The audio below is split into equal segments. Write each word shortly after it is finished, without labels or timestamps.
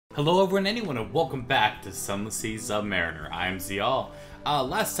Hello everyone, anyone, and welcome back to Sunless Sea Zubmariner. I'm Ziyal.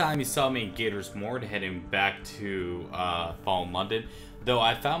 Last time you saw me in Gators Moor heading back to Fallen London, though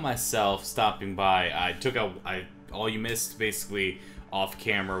I found myself stopping by. All you missed basically off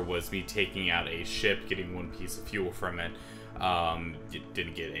camera was me taking out a ship, getting one piece of fuel from it.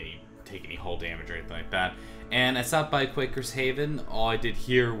 Didn't take any hull damage or anything like that. And I stopped by Quaker's Haven. All I did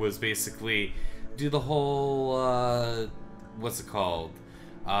here was basically do the whole what's it called?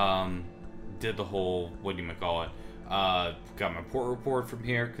 Did the whole, what do you call it, got my port report from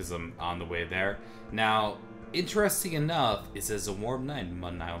here, because I'm on the way there. Now, interesting enough, it says a warm night in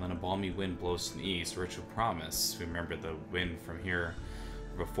Mutton Island, a balmy wind blows from the east, ritual promise. Remember the wind from here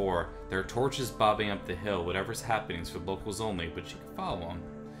before. There are torches bobbing up the hill, whatever's happening is for locals only, but you can follow them.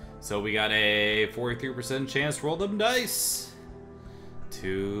 So we got a 43% chance to roll them dice.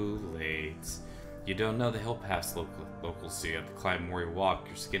 Too late. You don't know the hill paths locals see. At the climb where you walk,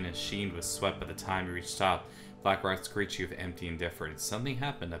 your skin is sheened with sweat by the time you reach top. Black rocks greet you with empty indifference. Something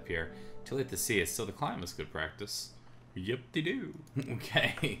happened up here. Too late to see it. Still, the climb is good practice. Yep, they do.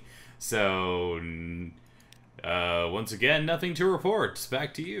 Okay. So, once again, nothing to report.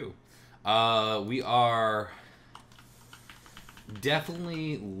 Back to you. We are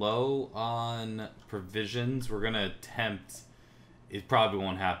definitely low on provisions. We're going to attempt... It probably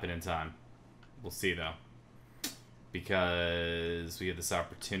won't happen in time. We'll see, though, because we have this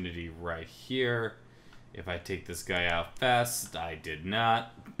opportunity right here. If I take this guy out fast, I did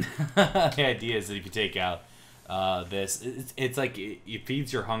not. The idea is that if you take out this, it's like it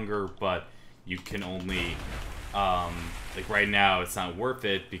feeds your hunger, but you can only, like right now, it's not worth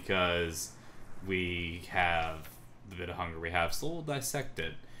it because we have the bit of hunger we have, so we'll dissect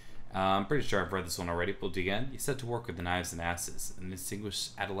it. I'm pretty sure I've read this one already, but again, he set to work with the knives and asses, an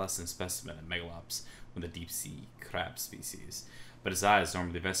distinguished adolescent specimen of megalops with a deep-sea crab species. But his eyes,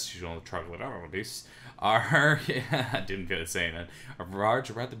 normally vestigial of the troglodytes, are, I didn't feel like saying it, are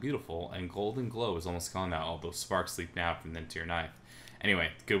large, rather beautiful, and golden glow is almost gone now, although sparks leap now from then to your knife.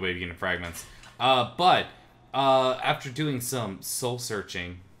 Anyway, good way to get in fragments. After doing some soul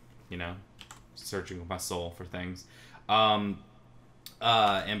searching, you know, searching with my soul for things,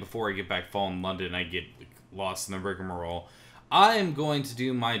 and before I get back Fallen London, I get lost in the rigmarole. I am going to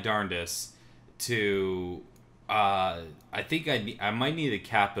do my darndest to... I think I might need a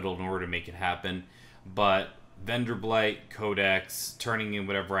capital in order to make it happen. But Vendor Blight, Codex, turning in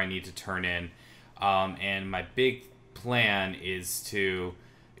whatever I need to turn in. And my big plan is to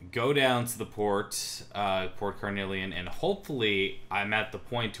go down to the port, Port Carnelian, and hopefully I'm at the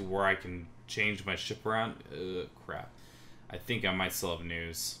point to where I can change my ship around. Crap. I think I might still have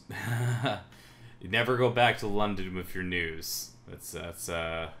news. You never go back to London with your news. That's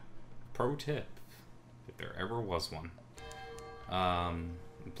a pro tip, if there ever was one.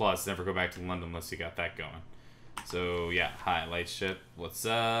 Plus, never go back to London unless you got that going. So yeah, hi Lightship, what's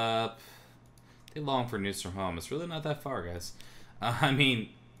up? They long for news from home. It's really not that far, guys. I mean,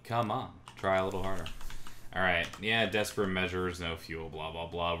 come on, try a little harder. All right, yeah, desperate measures, no fuel, blah blah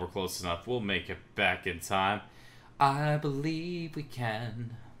blah. We're close enough. We'll make it back in time. I believe we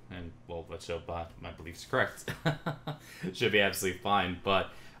can. And, well, let's hope my belief's correct. Should be absolutely fine. But,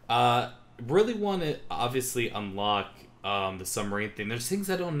 really want to obviously unlock the submarine thing. There's things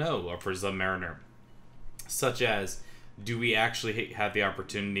I don't know for Zubmariner. Such as, do we actually have the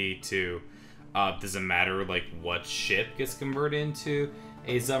opportunity to... does it matter, like, what ship gets converted into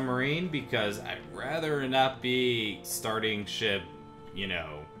a submarine? Because I'd rather not be starting ship, you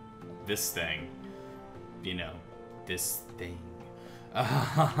know, this thing. You know. This thing.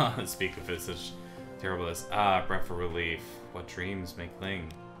 Speak of it, such terribleness. Breath of relief. What dreams may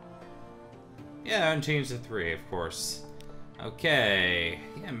cling. Yeah, unchanged to 3, of course. Okay.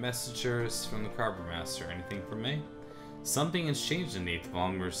 Yeah, messengers from the Carver Master. Anything from me? Something has changed in Neath.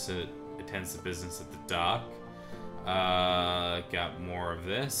 Longers attends the business at the dock. Got more of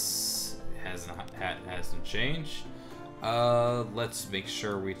this. Hasn't changed. Let's make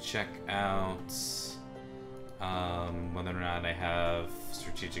sure we check out whether or not I have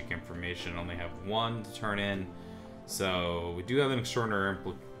strategic information. I only have one to turn in. So we do have an extraordinary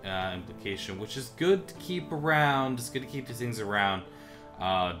implication, which is good to keep around. It's good to keep these things around,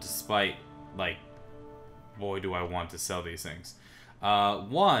 despite, like, boy, do I want to sell these things.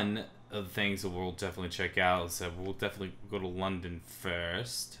 One of the things that we'll definitely check out is that we'll definitely go to London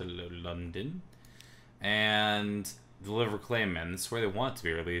first. Hello, London. And deliver claymen. That's where they want to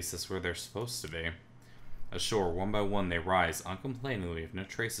be, or at least that's where they're supposed to be. Ashore, one by one they rise, uncomplainingly, with no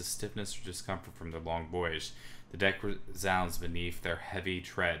trace of stiffness or discomfort from their long voyage. The deck resounds beneath their heavy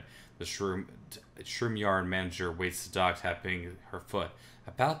tread. The shroom yard manager waits to dock, tapping her foot.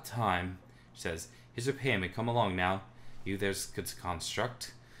 About time. She says, here's your payment. Come along now. You there's good to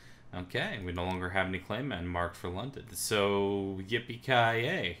construct. Okay, we no longer have any claimant marked for London. So,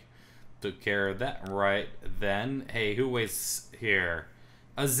 yippee-ki-yay. Took care of that right then. Hey, who waits here?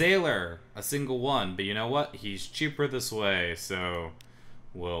 A Zailer. A single one. But you know what? He's cheaper this way, so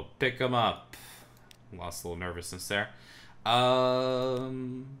we'll pick him up. Lost a little nervousness there.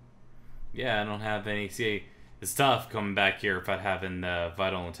 Yeah, I don't have any. See, it's tough coming back here without having the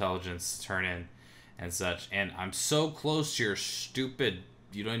vital intelligence turn in and such. And I'm so close to your stupid,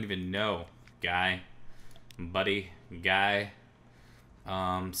 you don't even know, guy, buddy, guy.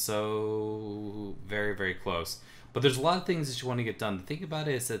 So very, very close. But there's a lot of things that you want to get done. The thing about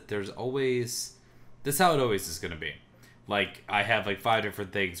it is that there's always, this is how it always is going to be. Like, I have like 5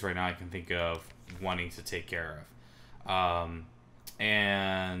 different things right now I can think of wanting to take care of.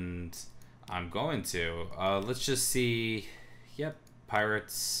 And I'm going to. Let's just see. Yep,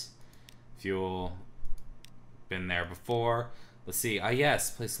 pirates, fuel, been there before. Let's see. Yes,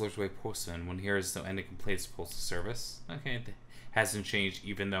 place Lord's Way Postman. When here is no end of complaints postal service. Okay, hasn't changed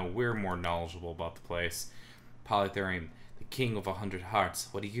even though we're more knowledgeable about the place. Polytherium, the king of 100 hearts.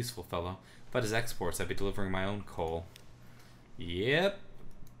 What a useful fellow. But as exports, I'd be delivering my own coal. Yep.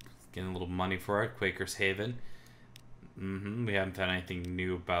 Getting a little money for it. Quaker's Haven. We haven't found anything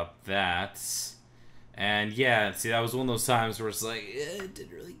new about that. And yeah, see, that was one of those times where it's like, it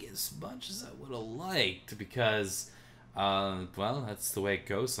didn't really get as much as I would have liked because, well, that's the way it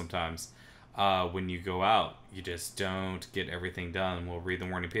goes sometimes. When you go out, you just don't get everything done. We'll read the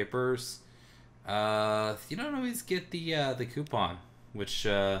morning papers. You don't always get the coupon, which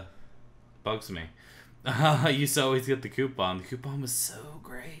bugs me. You used to always get the coupon. The coupon was so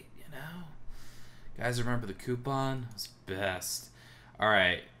great, you know? Guys, remember the coupon? It was best.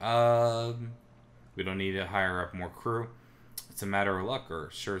 Alright, we don't need to hire up more crew. It's a matter of luck, or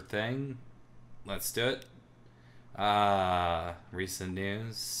sure thing. Let's do it. Recent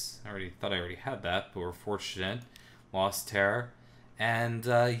news. I already had that, but we're fortunate. Lost Terror. And,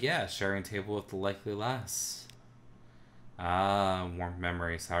 yeah, sharing a table with the likely lass. Warm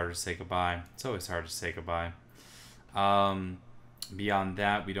memories. Hard to say goodbye. It's always hard to say goodbye. Beyond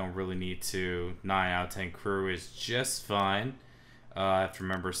that, we don't really need to. 9 out of 10 crew is just fine. I have to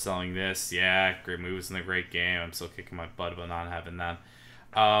remember selling this. Yeah, great moves in the great game. I'm still kicking my butt about not having that.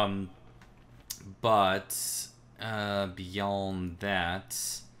 But beyond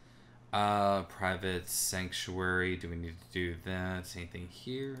that, private sanctuary. Do we need to do that? Anything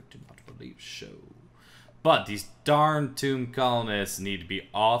here? Do not believe so. But these darn tomb colonists need to be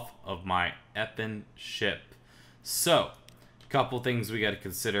off of my effing ship. So, couple things we got to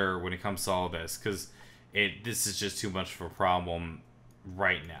consider when it comes to all this, because this is just too much of a problem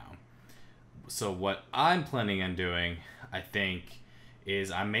right now. So what I'm planning on doing, I think,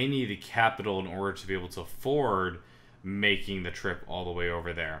 is I may need the capital in order to be able to afford making the trip all the way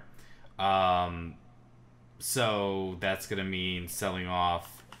over there. So that's going to mean selling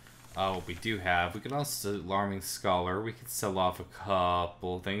off what we do have. We can also, Alarming Scholar, we could sell off a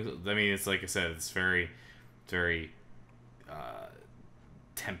couple things. I mean, it's like I said, it's very, very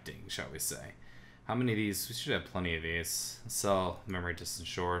tempting, shall we say. How many of these? We should have plenty of these. Sell Memory Distant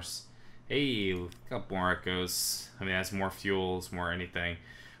Shores. Hey, got more echoes. I mean, that's more fuels, more anything.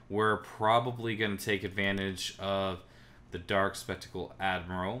 We're probably going to take advantage of the Dark Spectacle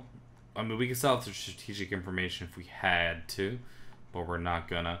Admiral. I mean, we could sell the strategic information if we had to, but we're not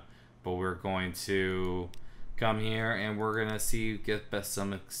gonna. But we're going to come here and we're gonna see get best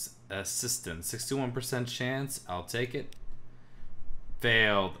some assistance. 61% chance. I'll take it.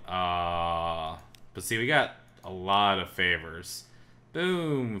 Failed. But see, we got a lot of favors.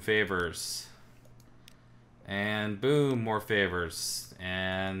 Boom, favors. And boom, more favors.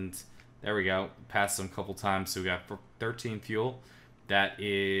 And there we go. Passed them a couple times, so we got 13 fuel. That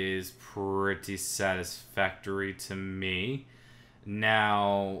is pretty satisfactory to me.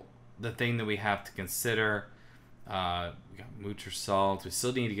 Now, the thing that we have to consider, we got Moocher Salt. We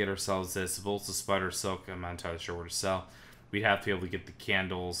still need to get ourselves this. Volts of Spider Silk. I'm not entirely sure where to sell. We'd have to be able to get the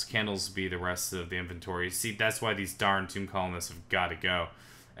candles. Candles would be the rest of the inventory. See, that's why these darn tomb colonists have got to go.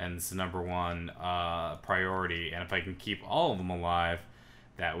 And it's the #1 priority. And if I can keep all of them alive,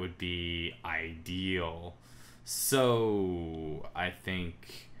 that would be ideal. So, I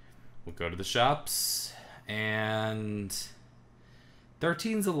think we'll go to the shops. And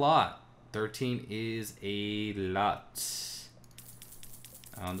 13's a lot. 13 is a lot.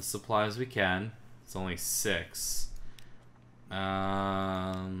 On the supplies we can. It's only 6.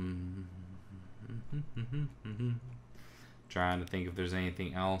 Trying to think if there's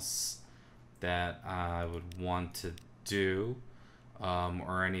anything else that I would want to do.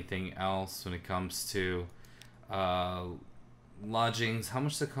 or anything else when it comes to lodgings. How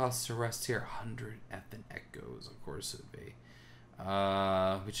much does it cost to rest here? 100 effing echoes, of course it would be.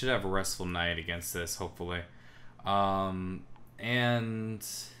 We should have a restful night against this, hopefully. And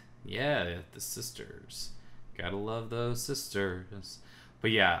yeah, the sisters. Gotta love those sisters.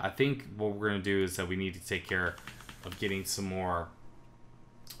 But yeah, I think what we're gonna do is that we need to take care of getting some more.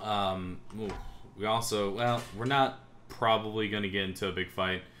 We also, well, we're not probably gonna get into a big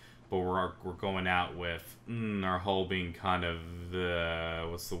fight, but we're going out with our hull being kind of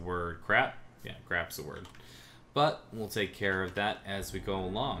what's the word? Crap? Yeah, crap's the word. But we'll take care of that as we go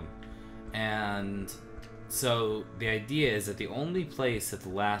along. And so the idea is that the only place that the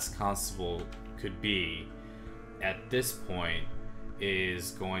last constable could be at this point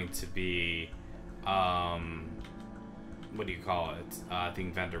is going to be, what do you call it? I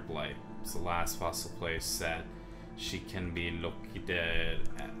think Vanderblight. It's the last possible place that she can be located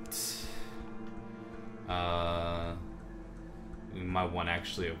at. We might want to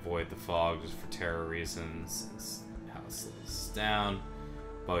actually avoid the fog just for terror reasons. Since house slows down.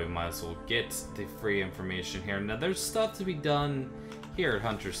 But we might as well get the free information here. Now there's stuff to be done here at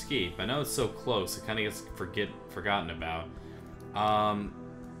Hunter's Keep. I know it's so close, it kind of gets forgotten about.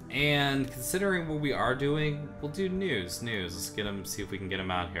 And considering what we are doing, we'll do news. Let's get them, see if we can get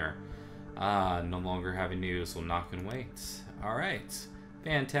them out here. No longer having news, we'll knock and wait. Alright,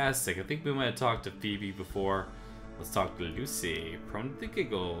 fantastic. I think we might have talked to Phoebe before. Let's talk to Lucy. Prone to the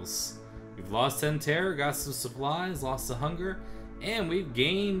giggles. We've lost 10 terror, got some supplies, lost the hunger, and we've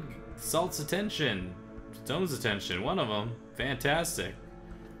gained Salt's attention. Stone's attention, one of them. Fantastic.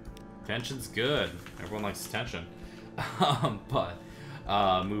 Attention's good. Everyone likes attention. But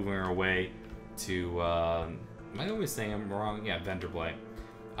moving our way to, am I always saying I'm wrong? Yeah, Vanderblight.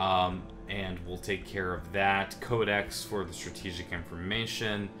 And we'll take care of that. Codex for the strategic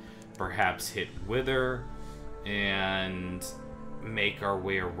information. Perhaps hit Wither. And make our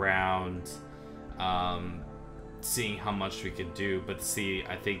way around, seeing how much we could do. But see,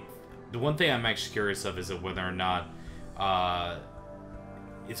 I think the one thing I'm actually curious of is whether or not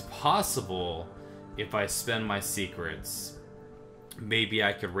it's possible if I spend my secrets, maybe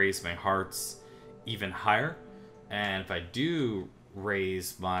I could raise my hearts even higher. And if I do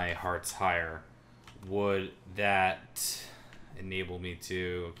raise my hearts higher, would that enable me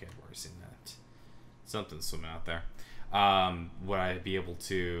to... Okay, I've already seen that. Something's swimming out there. Would I be able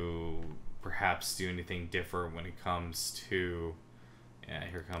to perhaps do anything different when it comes to... Yeah,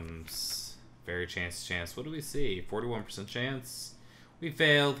 here comes very chance. What do we see? 41% chance. We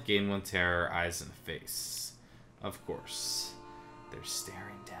failed. Gain 1 terror. Eyes in the face. Of course. They're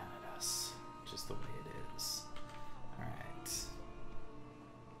staring down at us. Just the way it is. Alright.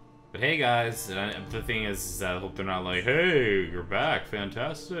 But hey guys, the thing is I hope they're not like, hey, you're back.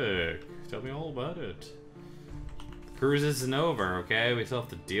 Fantastic. Tell me all about it. The cruise isn't over, okay? We still have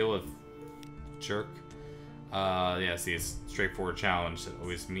to deal with jerk. Yeah, see, it's a straightforward challenge. That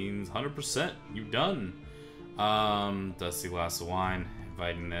always means 100%. You done. Dusty glass of wine.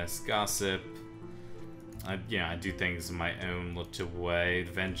 Inviting this. Gossip. I do things in my own little way.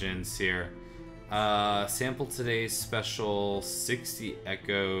 Vengeance here. Sample today's special. 60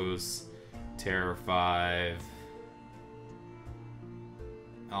 echoes. Terror 5.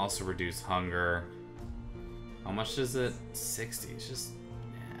 Also reduce hunger. How much is it? 60. It's just...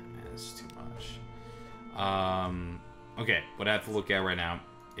 Yeah, man, it's just too much. Okay, what I have to look at right now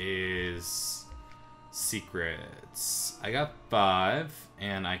is secrets. I got 5,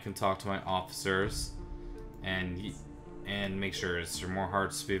 and I can talk to my officers and make sure is there more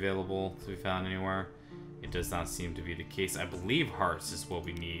hearts to be available to be found anywhere. It does not seem to be the case. I believe hearts is what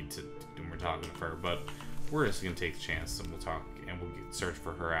we need to when we're talking to her, but we're just gonna take the chance and we'll talk and we'll search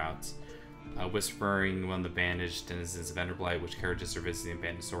for her out. Whispering one of the bandaged denizens of Vanderblight, which carriages are visiting the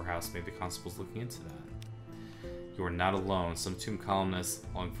abandoned storehouse. Maybe the constable's looking into that. You are not alone. Some tomb columnists,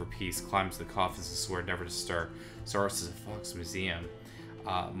 longing for peace, climb to the coffins and swear never to stir. Soros is a fox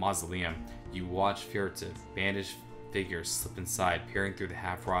mausoleum. You watch furtive, bandaged figures slip inside, peering through the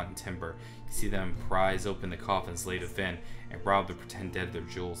half-rotten timber. You see them prise open the coffins laid within and rob the pretend dead of their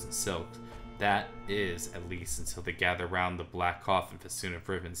jewels and silk. That is, at least, until they gather around the black coffin festooned of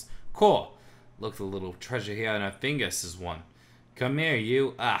ribbons. Cool! Look, the little treasure here in our fingers is one. Come here,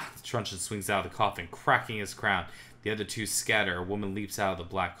 you. Ah, the truncheon swings out of the coffin, cracking his crown. The other two scatter. A woman leaps out of the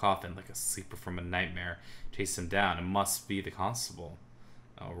black coffin like a sleeper from a nightmare. Chase him down. It must be the constable.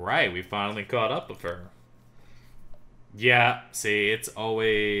 Alright, we finally caught up with her. Yeah, see, it's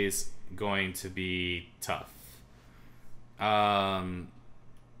always going to be tough. 40%,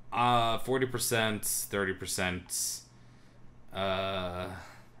 30%. Edith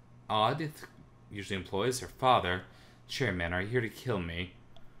usually employs her father. Chairman, are you here to kill me?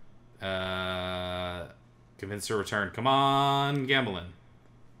 Convince her to return. Come on, Gambling.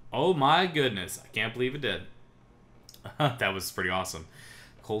 Oh my goodness. I can't believe it did. That was pretty awesome.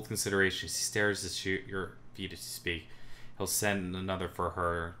 Cold consideration. She stares at your feet as you speak. He'll send another for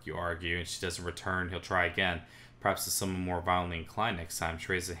her, you argue, and she doesn't return. He'll try again. Perhaps with someone more violently inclined next time.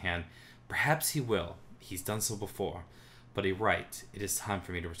 She raises a hand. Perhaps he will. He's done so before. But he's right. It is time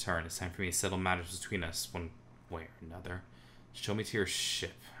for me to return. It's time for me to settle matters between us one way or another. Show me to your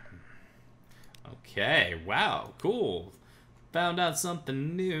ship. Okay. Wow. Cool. Found out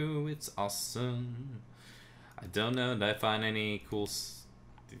something new. It's awesome. I don't know. Did I find any cool...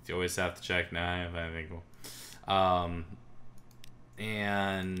 You always have to check now. I have anything cool.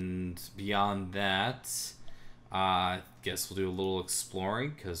 And beyond that, I guess we'll do a little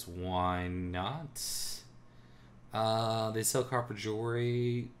exploring, because why not? They sell copper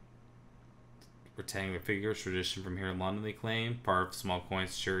jewelry, rectangular figures, tradition from here in London, they claim. Part of small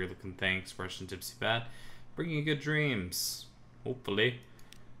coins, cheery looking thing, expression tipsy fat, bringing you good dreams, hopefully,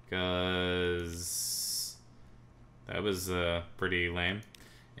 because that was pretty lame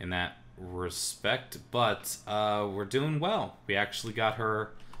in that respect, but we're doing well. We actually got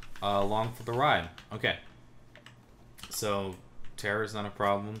her along for the ride. Okay, so terror's not a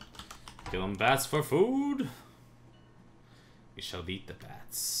problem. Killing bats for food. We shall eat the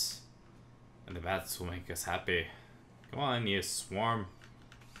bats, and the bats will make us happy. Come on, you swarm.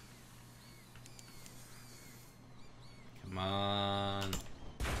 Come on.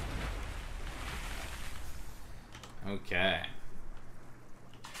 Okay.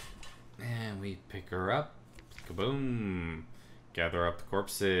 And we pick her up. Kaboom. Gather up the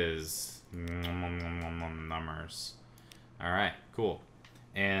corpses. Numbers. Alright, cool.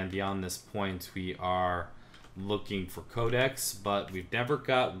 And beyond this point, we are looking for Codex, but we've never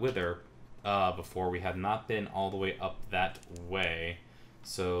got Wither before. We have not been all the way up that way.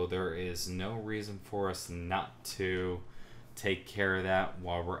 So there is no reason for us not to take care of that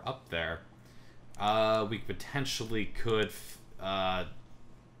while we're up there. We potentially could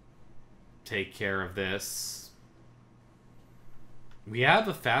take care of this. We have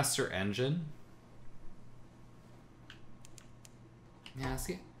a faster engine. Yeah,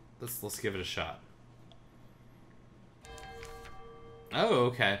 let's give it a shot. Oh,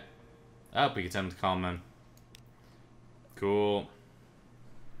 okay. Oh, we can tell him to call him in. Cool.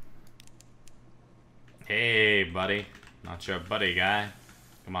 Hey, buddy. Not your buddy, guy.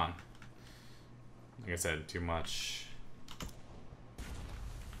 Come on. Like I said, too much.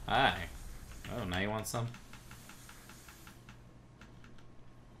 Hi. Oh, now you want some?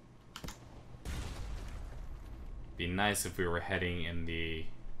 Be nice if we were heading in the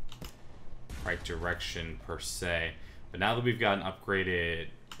right direction, per se. But now that we've got an upgraded,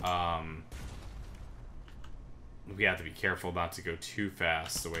 we have to be careful not to go too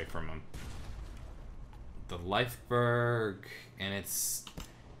fast away from him. The Lifeberg, and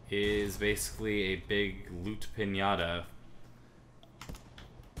is basically a big loot pinata.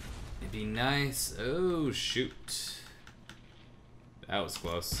 It'd be nice. Oh, shoot. That was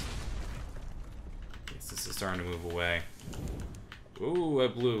close. Yes, this is starting to move away. Ooh, I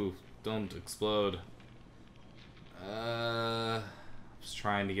blew. Don't explode. Just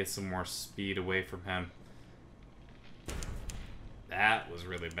trying to get some more speed away from him. That was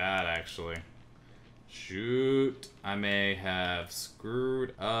really bad, actually. Shoot. I may have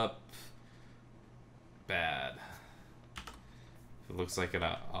screwed up bad. It looks like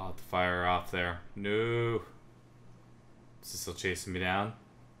I'll have to fire off there. No. Is he still chasing me down?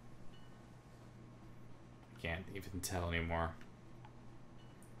 I can't even tell anymore.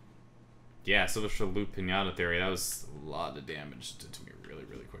 Yeah, so much for the loot pinata theory. That was a lot of damage to me really,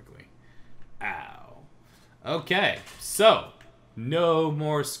 really quickly. Ow. Okay, so no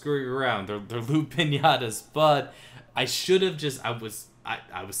more screwing around. They're loot pinatas, but I should have just I was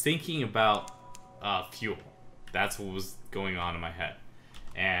thinking about fuel. That's what was going on in my head.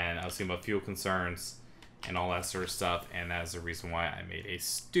 And I was thinking about fuel concerns and all that sort of stuff, and that is the reason why I made a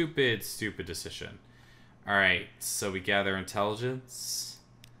stupid decision. Alright, so we gather intelligence.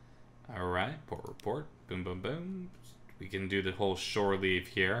 Alright, port report. Boom, boom, boom. We can do the whole shore leave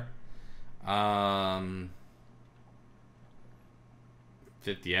here.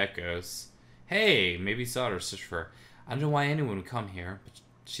 50 echoes. Hey, maybe daughter search for her. I don't know why anyone would come here, but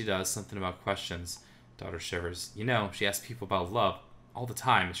she does. Something about questions. Daughter shivers. You know, she asks people about love all the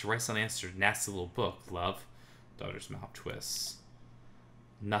time, and she writes an answer to a nasty little book, love. Daughter's mouth twists.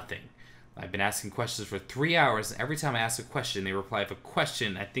 Nothing. I've been asking questions for 3 hours, and every time I ask a question, they reply with a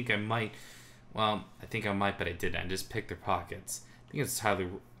question I think I might Well, I think I might, but I didn't. I just picked their pockets. I think it's highly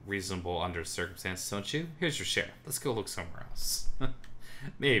reasonable under circumstances, don't you? Here's your share. Let's go look somewhere else.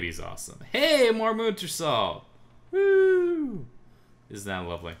 Maybe he's awesome. Hey, more Muntersalt! Woo! Isn't that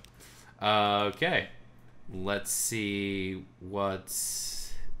lovely? Okay. Let's see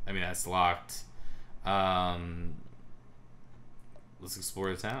what's... I mean, that's locked. Let's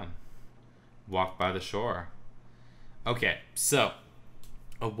explore the town. Walk by the shore. Okay, so...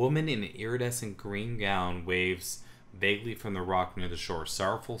 A woman in an iridescent green gown waves vaguely from the rock near the shore.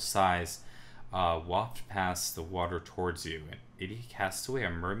 Sorrowful sighs waft past the water towards you. An idiot casts away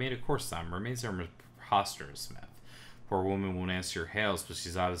a mermaid? Of course not. Mermaids are preposterous, Smith. Poor woman won't answer your hails, but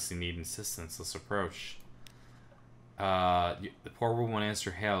she's obviously needing assistance. Let's approach. The poor woman won't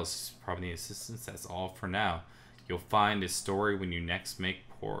answer hails. She's probably need assistance. That's all for now. You'll find a story when you next make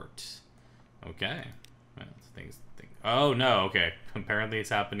port. Okay. Well, oh no, okay. Apparently it's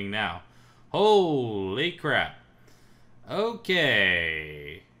happening now. Holy crap.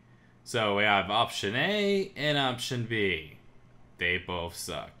 Okay. So we have option A and option B. They both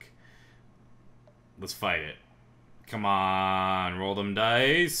suck. Let's fight it. Come on, roll them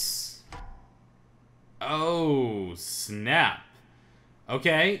dice. Oh, snap.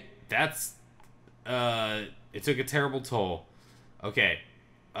 Okay, that's... it took a terrible toll. Okay.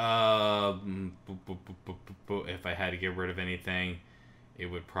 If I had to get rid of anything, it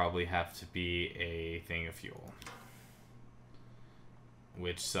would probably have to be a thing of fuel.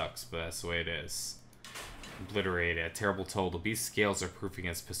 Which sucks, but that's the way it is. Obliterated. A terrible toll. The beast's scales are proof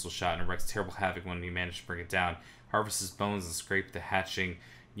against pistol shot and wreaks terrible havoc when you manage to bring it down. Harvest his bones and scrape the hatching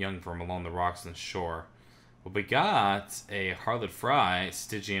young from along the rocks on the shore. Well, we got a harlot fry,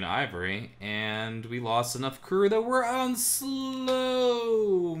 Stygian ivory, and we lost enough crew that we're on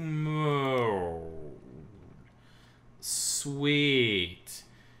slow mode. Sweet.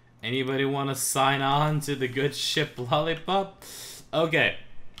 Anybody want to sign on to the good ship Lollipop? Okay.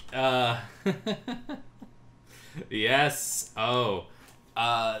 Yes. Oh.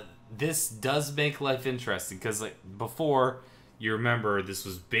 This does make life interesting, because like before, you remember this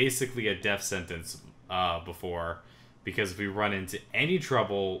was basically a death sentence before, because if we run into any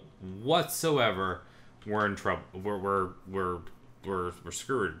trouble whatsoever, we're in trouble. We're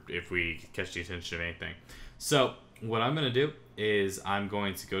screwed if we catch the attention of anything. So what I'm gonna do is I'm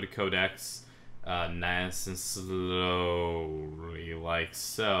going to go to Codex, nice and slowly, like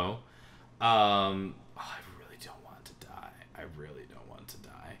so. I really don't want to die. I really don't want to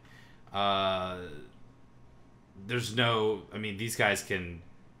die. There's no... I mean, these guys can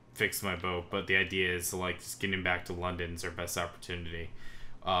fix my boat, but the idea is, like, just getting back to London is our best opportunity.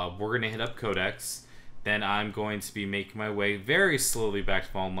 We're going to hit up Codex. Then I'm going to be making my way very slowly back to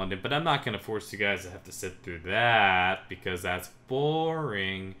Fallen London, but I'm not going to force you guys to have to sit through that, because that's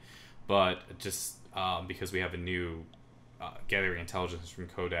boring. But just because we have a new gathering intelligence from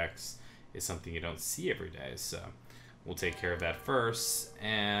Codex is something you don't see every day, so we'll take care of that first,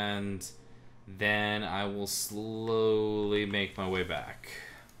 and then I will slowly make my way back.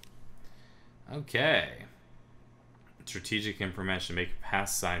 Okay. Strategic information. Make a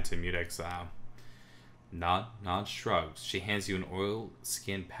pass sign to mute exile. Nod shrugs. She hands you an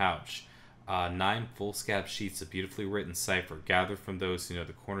oil-skin pouch. 9 full-scab sheets of beautifully written cipher, gathered from those who know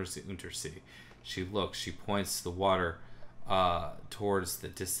the corners of the Untersea. She looks. She points to the water towards the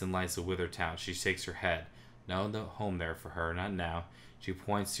distant lights of Withertown. She shakes her head. No home there for her. Not now. She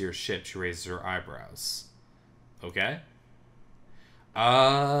points to your ship. She raises her eyebrows. Okay.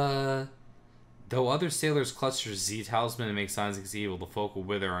 Though other sailors clutch their Z talisman and make signs against evil, the folk will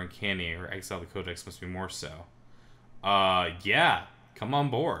wither uncanny. Her exile the Codex must be more so. Yeah. Come on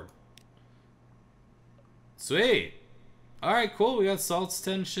board. Sweet. Alright, cool. We got Salt's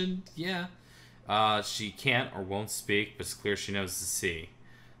tension. Yeah. She can't or won't speak, but it's clear she knows the sea.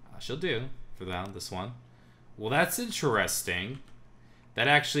 She'll do for this one. Well, that's interesting. That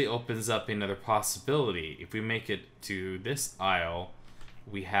actually opens up another possibility. If we make it to this isle,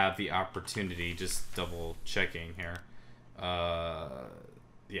 we have the opportunity, just double checking here.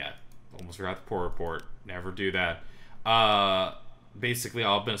 Yeah, almost forgot the port report. Never do that. Basically,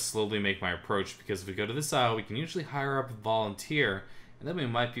 I'll gonna slowly make my approach, because if we go to this isle, we can usually hire up a volunteer, and then we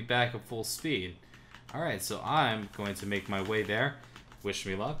might be back at full speed. Alright, so I'm going to make my way there. Wish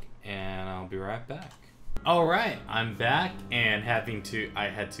me luck, and I'll be right back. Alright, I'm back, and I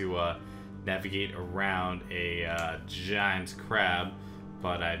had to navigate around a giant crab,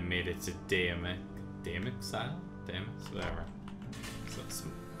 but I made it to Damex Isle? Damex? Whatever. So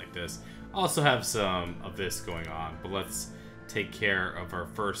something like this. Also have some of this going on, but let's take care of our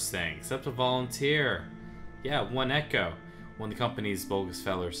first thing. Accept a volunteer. Yeah, 1 echo. One of the company's bogus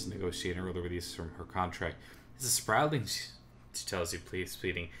fellers is negotiating early release from her contract. It's a sprouting, she tells you,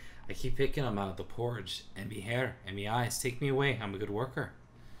 pleading. I keep picking them out of the porridge. And me hair, and me eyes. Take me away. I'm a good worker.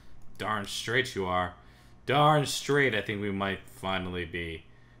 Darn straight you are. Darn straight. I think we might finally be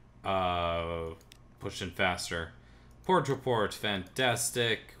pushing faster. Port report.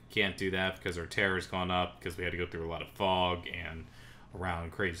 Fantastic. Can't do that because our terror's gone up because we had to go through a lot of fog and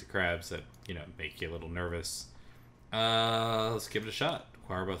around crazy crabs that, you know, make you a little nervous. Let's give it a shot.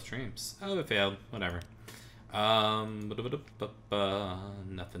 Acquire both streams. Oh, it failed. Whatever. Nothing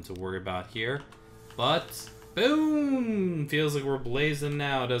to worry about here. But, boom! Feels like we're blazing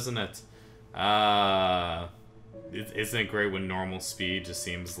now, doesn't it? Isn't it great when normal speed just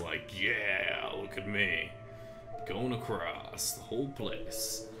seems like, yeah, look at me. Going across the whole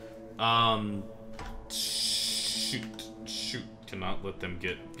place. Shoot. Cannot let them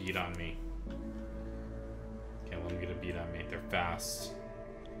get beat on me. Can't let them get a beat on me. They're fast.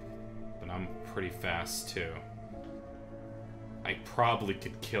 But I'm pretty fast too. I probably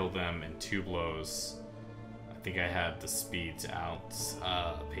could kill them in 2 blows. I think I have the speed to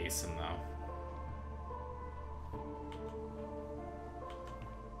outpace them though.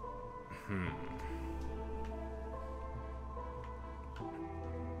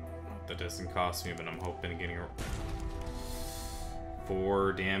 That doesn't cost me, but I'm hoping getting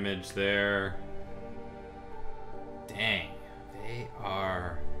 4 damage there. Dang, they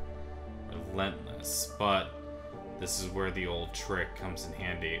are relentless, but this is where the old trick comes in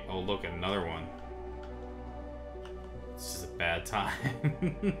handy. Oh, look, another one. It's just a bad time.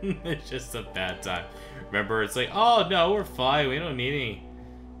 It's just a bad time. Remember, it's like, oh no, we're fine. We don't need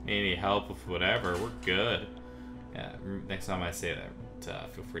any help with whatever. We're good. Yeah, next time I say that,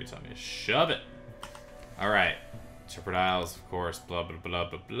 feel free to tell me to shove it. Alright. Shepherd Isles, of course. Blah, blah, blah,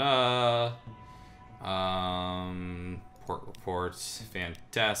 blah, blah. Port reports.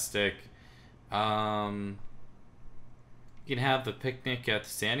 Fantastic. You can have the picnic at the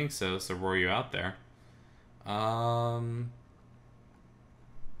standing so roar you out there.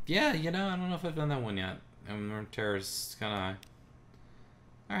 Yeah, you know, I don't know if I've done that one yet. Terror's kind of...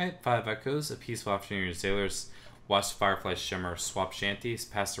 Alright, 5 echoes. A peaceful afternoon. Sailors watch the fireflies shimmer, swap shanties,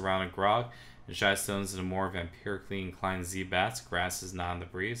 pass around a grog, and shy stones into more vampirically inclined Z-bats. Grasses nod in the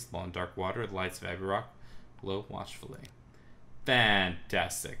breeze. Long dark water, the lights of Abbey Rock glow watchfully.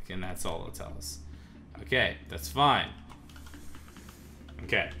 Fantastic. And that's all it'll tell us. Okay, that's fine.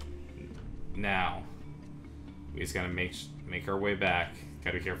 Okay. Now, we just gotta make our way back.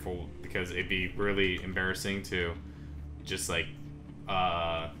 Gotta be careful, because it'd be really embarrassing to just, like,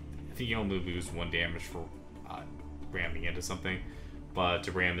 I think you only lose 1 damage for ramming into something, but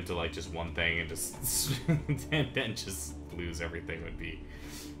to ram into like just one thing and just and then just lose everything would be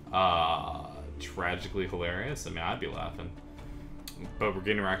tragically hilarious. I mean, I'd be laughing. But we're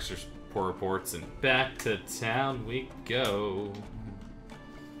getting our extra poor reports, and back to town we go.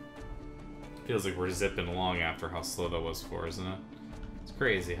 Feels like we're zipping along after how slow that was before, isn't it? It's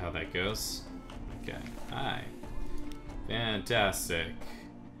crazy how that goes. Okay, hi. Fantastic.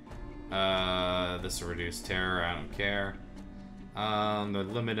 This will reduce terror, I don't care. The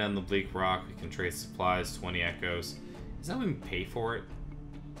limit on the bleak rock, we can trade supplies, 20 echoes. Is that when we pay for it?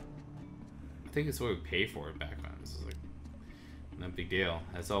 I think it's what we pay for it back then. This is like no big deal.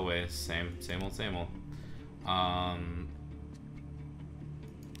 As always, same old.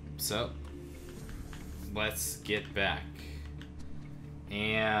 So let's get back.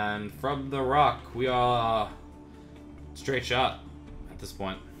 And from the rock, we are straight shot at this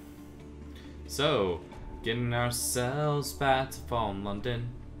point. So, getting ourselves back to Fallen London.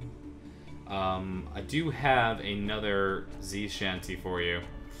 I do have another Z shanty for you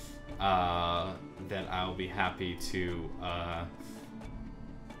that I'll be happy to I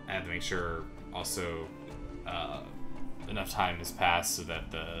have to make sure also enough time has passed so that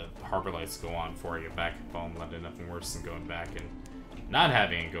the harbor lights go on before I get back at Fallen London. Nothing worse than going back and not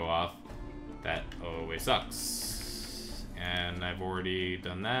having it go off. That always sucks. And I've already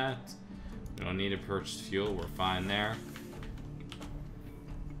done that. We don't need to purchase fuel, we're fine there.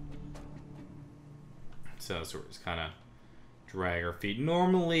 So we're just kind of drag our feet.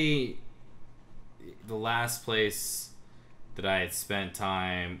 Normally, the last place that I had spent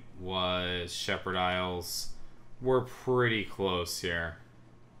time was Shepherd Isles. We're pretty close here.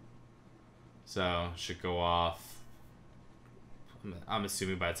 So, should go off. I'm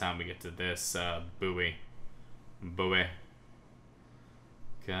assuming by the time we get to this buoy. Buoy.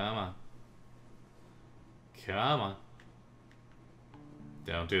 Come on. Come on.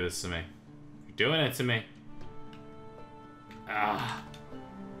 Don't do this to me. You're doing it to me. Ah.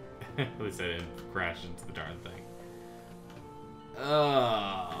 At least I didn't crash into the darn thing.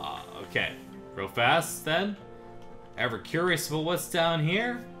 Okay. Real fast, then. Ever curious about what's down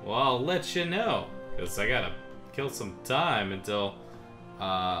here? Well, I'll let you know. Because I gotta kill some time until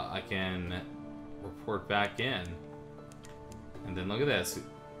I can report back in. And then look at this.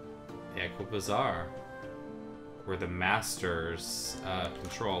 The Echo Bazaar. Where the masters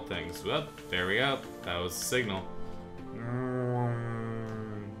control things. Whoop, there we go. That was the signal.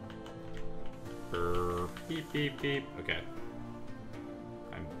 Beep, beep, beep. Okay.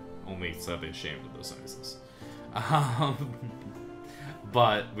 I'm only slightly ashamed of those noises.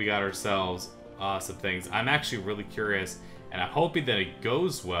 But we got ourselves some things. I'm actually really curious, and I'm hoping that it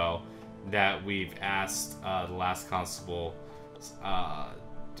goes well, that we've asked the last constable,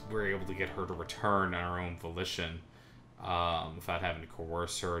 we're able to get her to return on her own volition, without having to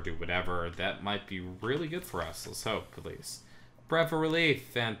coerce her or do whatever. That might be really good for us. Let's hope, at least. Breath of relief.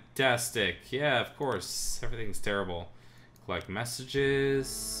 Fantastic. Yeah, of course. Everything's terrible. Collect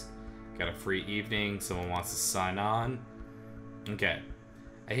messages. Got a free evening. Someone wants to sign on. Okay.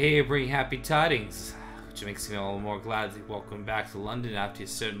 I hear you bring happy tidings, which makes me all the more glad to welcome back to London after you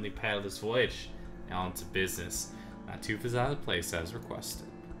certainly paddled this voyage. Now on to business. Not too far out of place as requested.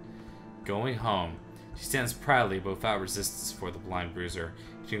 Going home. She stands proudly but without resistance for the blind bruiser.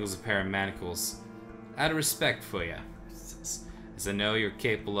 Jingles a pair of manacles. Out of respect for you. As I know you're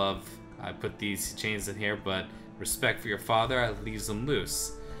capable of, I put these chains in here, but respect for your father, I leave them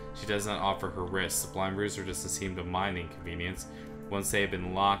loose. She does not offer her wrists. The blind bruiser doesn't seem to mind the inconvenience. Once they have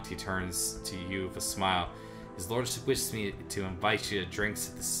been locked, he turns to you with a smile. His lordship wishes me to invite you to drinks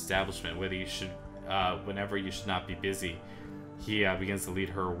at this establishment, whenever you should not be busy. He begins to lead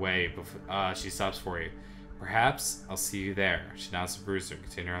her away, but she stops for you. Perhaps I'll see you there. She nods to Bruiser,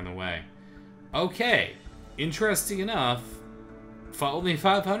 continue on the way. Okay, interesting enough. Only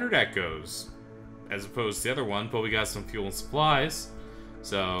 500 echoes, as opposed to the other one, but we got some fuel and supplies.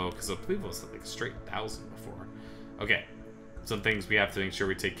 So, because I believe it was like straight 1,000 before. Okay, some things we have to make sure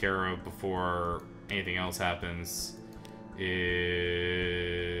we take care of before anything else happens is...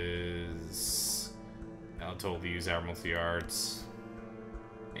 I'll totally use Admiralty Yards.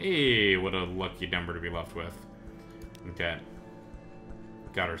 Hey, what a lucky number to be left with. Okay.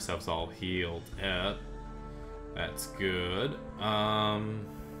 Got ourselves all healed up. That's good.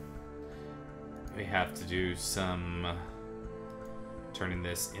 We have to do some turning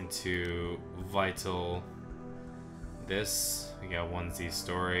this into vital. This, we got 1Z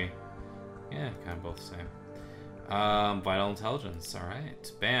story. Yeah, kind of both the same. Vital intelligence,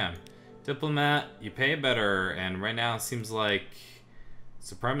 alright. Bam. Diplomat, you pay better, and right now it seems like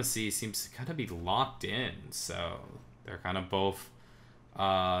supremacy seems to kind of be locked in, so they're kind of both,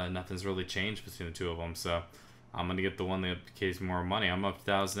 nothing's really changed between the two of them, so I'm gonna get the one that pays more money. I'm up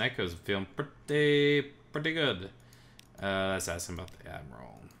to 1,000 echoes, feeling pretty good. Let's ask him about the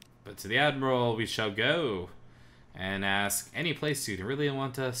Admiral. But to the Admiral we shall go and ask any place you really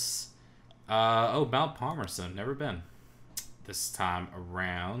want us. Oh, Mount Palmerston, never been this time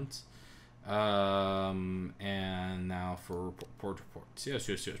around. And now for port reports. Yes,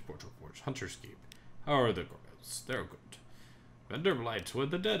 port reports. Hunter's Keep. How are the girls? They're good. Vanderblight, what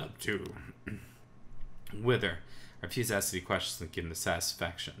the dead up to? Wither. Refuse to ask any questions and give them the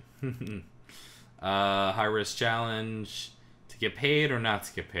satisfaction. High risk challenge. To get paid or not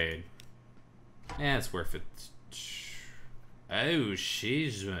to get paid? Yeah, it's worth it. Oh,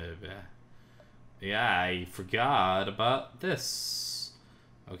 she's... yeah, I forgot about this.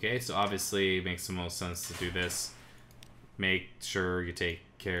 Okay, so obviously it makes the most sense to do this. Make sure you take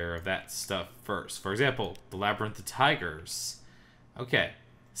care of that stuff first. For example, the Labyrinth of Tigers. Okay,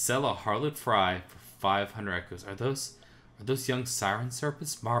 sell a harlot fry for 500 echoes. Are those young siren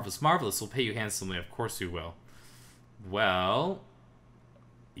serpents? Marvelous, marvelous. We'll pay you handsomely. Of course we will. Well,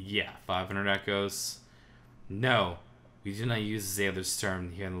 yeah, 500 echoes. No, we do not use Zayler's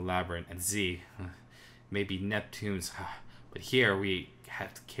term here in the labyrinth. And Z, maybe Neptune's, but here we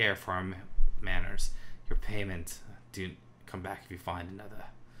have to care for our manners. Your payment. Do come back if you find another.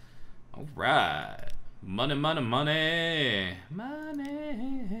 All right. Money, money, money,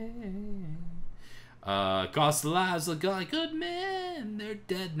 money. Cost the lives of good men. They're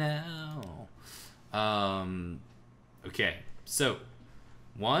dead now. Okay, so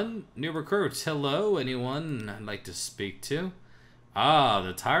one new recruit. Hello, anyone I'd like to speak to? Ah,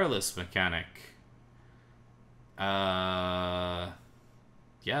 the tireless mechanic.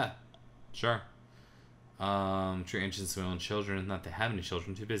 Yeah, sure. Treat engines of my own children. Not to have any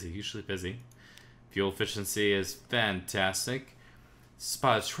children. Too busy. Usually busy. Fuel efficiency is fantastic.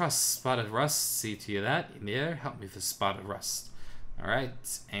 Spotted rust. Spotted rust. See to you that. In the air. Help me with the spotted rust.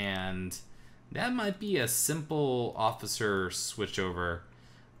 Alright. And That might be a simple officer switchover.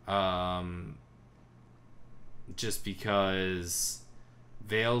 Just because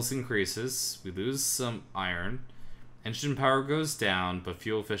Veils increases, we lose some iron. Engine power goes down, but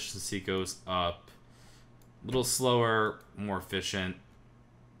fuel efficiency goes up. A little slower, more efficient.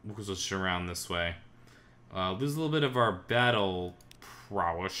 We'll switch around this way. Lose a little bit of our battle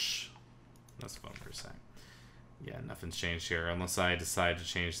prowess. That's what I'm saying. Yeah, nothing's changed here unless I decide to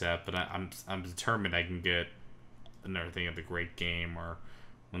change that. But I'm determined I can get another thing of the great game or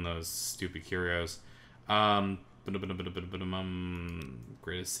one of those stupid curios.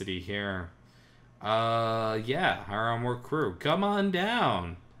 Greatest city here. Yeah, hire on more crew. Come on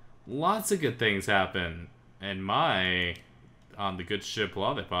down. Lots of good things happen. And on the good ship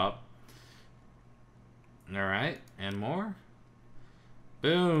Lollipop. Alright, and more.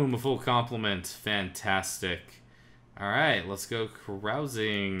 Boom, a full complement. Fantastic. Alright, let's go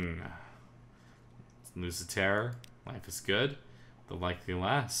carousing. Lose the terror. Life is good. The likely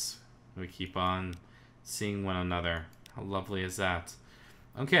lasts. We keep on seeing one another. How lovely is that?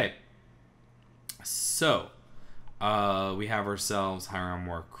 Okay. So, we have ourselves hire on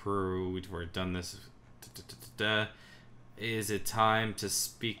more crew. We've already done this. Is it time to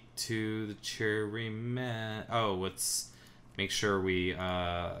speak to the cherry man? Oh, let's make sure we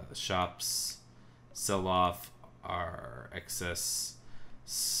shops sell off our excess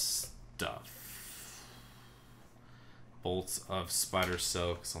stuff. Bolts of spider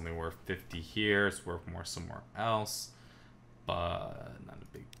silk is only worth 50 here. It's worth more somewhere else, but not a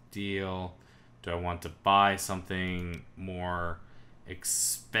big deal. Do I want to buy something more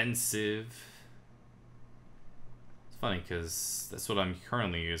expensive? It's funny because that's what I'm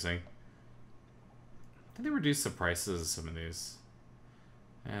currently using. I think they reduced the prices of some of these.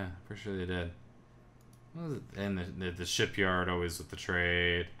 Yeah, for sure they did. And the shipyard always with the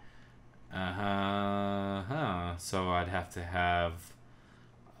trade. So I'd have to have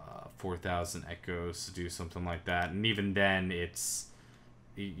 4,000 echoes to do something like that, and even then, it's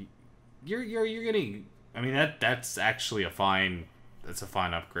you're getting. I mean that's actually a fine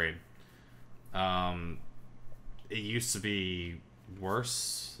upgrade. It used to be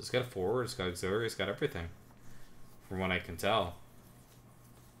worse. It's got a forward, it's got auxiliary, it's got everything, from what I can tell.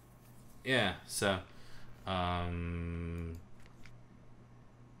 Yeah, so oh,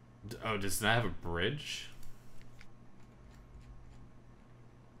 does that have a bridge?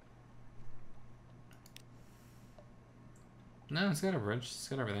 No, it's got a bridge. It's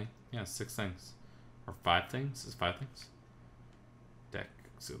got everything. Yeah, 6 things. Or 5 things? It's 5 things? Deck,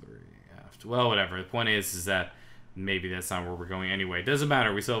 auxiliary, aft. Well, whatever. The point is that maybe that's not where we're going anyway. Doesn't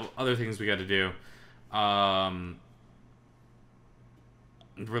matter. We still have other things we got to do.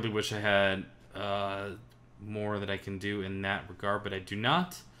 Really wish I had more that I can do in that regard, but I do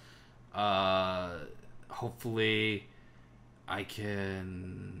not. Hopefully I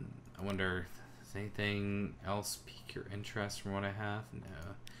can. I wonder, does anything else pique your interest from what I have?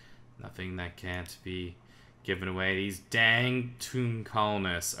 No, nothing that can't be given away. These dang toon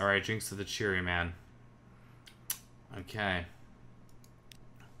colonists. Alright, drinks to the cheery man. Okay.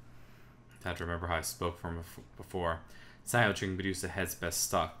 I have to remember how I spoke from before. Ziyal drinking produced the head's best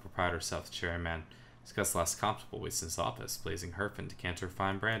stock. Proprietor South Cherry Man. Discussed last comfortable waste in his office. Blazing Herfin, decanter of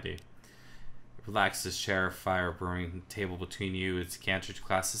fine brandy. Relaxed his chair, fire brewing table between you, its decanter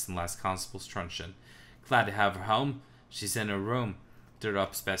glasses, and last constable's truncheon. Glad to have her home. She's in her room. Did it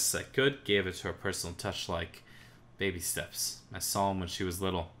up as best as I could. Gave it to her personal touch like baby steps. I saw them when she was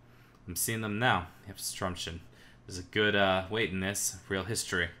little. I'm seeing them now. Hips truncheon. There's a good weight in this. Real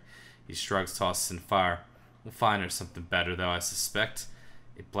history. He shrugs, tosses in fire. We'll find her something better, though, I suspect.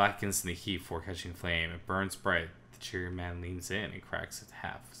 It blackens in the heat before catching flame. It burns bright. The cheery man leans in and cracks it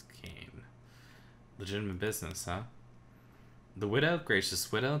half his cane. Legitimate business, huh? The widow,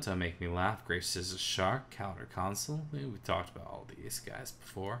 gracious widow, don't make me laugh. Gracious as a shark, counter consul. We've talked about all these guys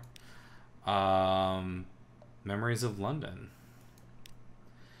before. Memories of London.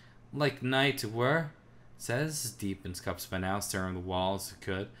 Like night were, says, deep in his cups by now, staring at the walls it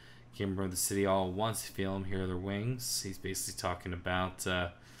could. Came from the city all at once, feel him, hear their wings. He's basically talking about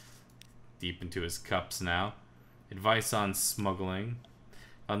deep into his cups now. Advice on smuggling.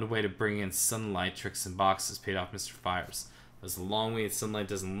 Found a way to bring in sunlight, tricks and boxes, paid off Mr. Fires. There's a long way that sunlight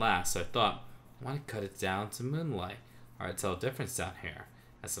doesn't last, so I thought, why not cut it down to moonlight? Alright, tell a difference down here.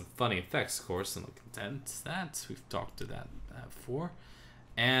 Has some funny effects, of course, and look content that. We've talked to that before.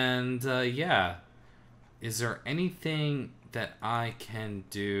 And, yeah. Is there anything that I can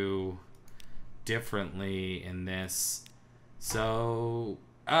do differently in this? So,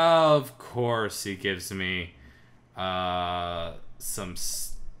 of course he gives me some stuff.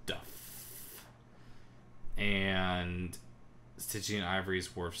 And Stygian ivory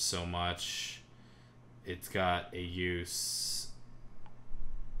is worth so much. It's got a use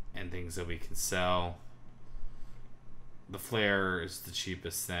and things that we can sell. The flare is the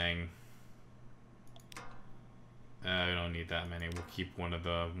cheapest thing. I don't need that many. We'll keep one of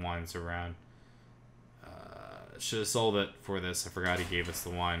the wines around. Should have sold it for this. I forgot he gave us the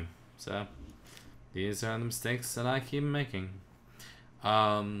wine. So, these are the mistakes that I keep making.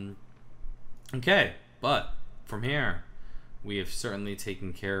 Okay, but from here, we have certainly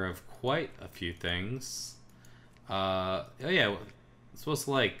taken care of quite a few things. Oh yeah, it's supposed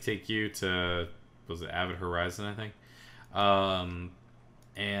to like take you to, was it Avid Horizon, I think?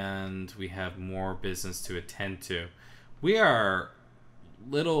 And we have more business to attend to. We are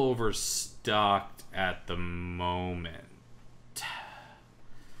little overstocked at the moment.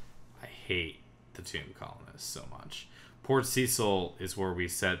 I hate the Tomb Colonists so much. Port Cecil is where we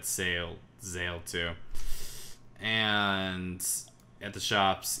set sail to. And at the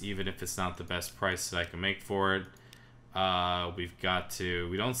shops, even if it's not the best price that I can make for it, we've got to...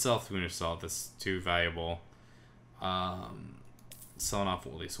 We don't sell Thuner Salt. That's too valuable. Selling off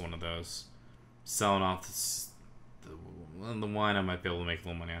at least one of those. Selling off the wine I might be able to make a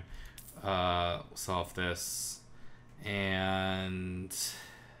little money on. Sell off this. And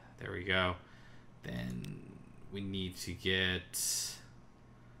there we go. Then we need to get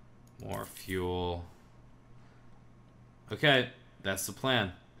more fuel. Okay, that's the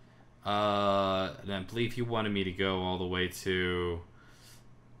plan. And I believe he wanted me to go all the way to...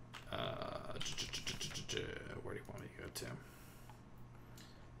 where do you want me to go to?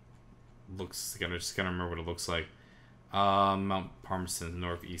 Looks like I'm just gonna remember what it looks like. Mount Palmerston,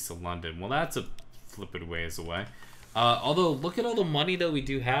 northeast of London. Well, that's a flippin' ways away. Although, look at all the money that we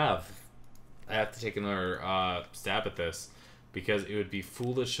do have. I have to take another stab at this, because it would be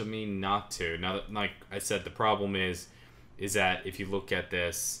foolish of me not to. Now, that, like I said, the problem is that if you look at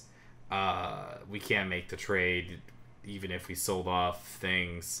this, we can't make the trade even if we sold off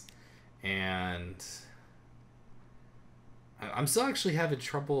things, and I'm still actually having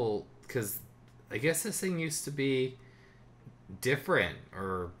trouble, because I guess this thing used to be different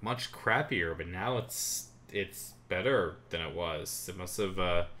or much crappier, but now it's better than it was. It must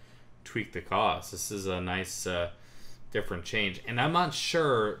have tweaked the cost. This is a nice different change, and I'm not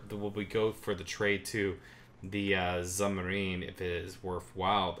sure that when we go for the trade to the Zubmariner, if it is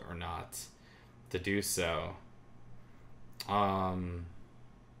worthwhile or not to do so. I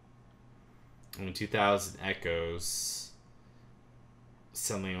mean, 2,000 echoes,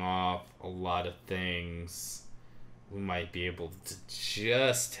 selling off a lot of things. We might be able to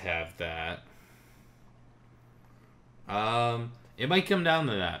just have that. It might come down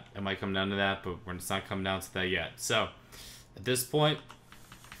to that. It might come down to that, but it's not come down to that yet. So, at this point,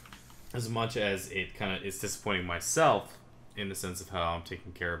 as much as it kind of is disappointing myself in the sense of how I'm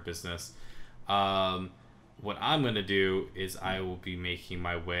taking care of business, what I'm going to do is I will be making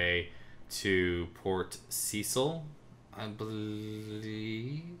my way to Port Cecil, I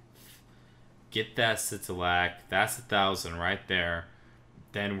believe. Get that Citilac. That's 1,000 right there.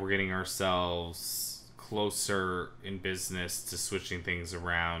 Then we're getting ourselves closer in business to switching things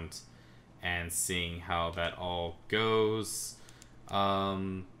around and seeing how that all goes.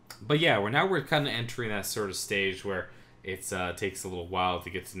 But yeah, we're kind of entering that sort of stage where it takes a little while to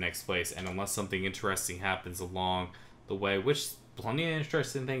get to the next place, and unless something interesting happens along the way, which plenty of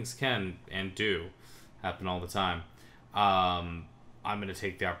interesting things can and do happen all the time, I'm going to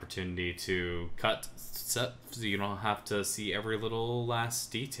take the opportunity to cut so you don't have to see every little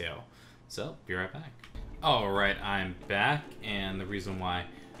last detail. So, be right back. Alright, I'm back, and the reason why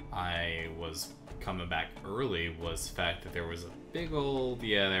I was coming back early was the fact that there was a big old...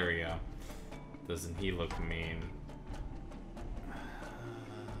 Yeah, there we go. Doesn't he look mean?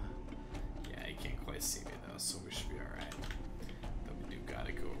 Yeah, he can't quite see me though, so we should be alright. But we do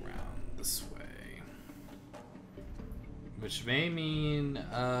gotta go around this way. Which may mean,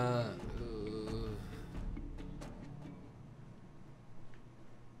 the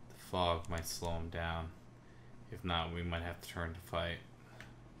fog might slow him down. If not, we might have to turn to fight.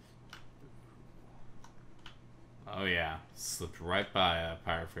 Oh yeah, slipped right by a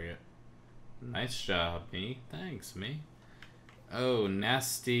pirate frigate. Nice job, me. Thanks, me. Oh,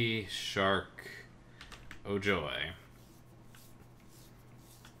 nasty shark. Oh joy.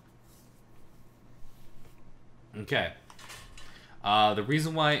 Okay. The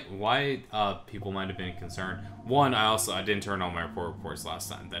reason why people might have been concerned. One, I didn't turn on my report reports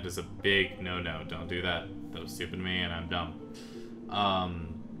last time. That is a big no-no. Don't do that. That was stupid of me, and I'm dumb.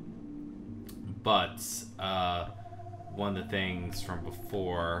 But one of the things from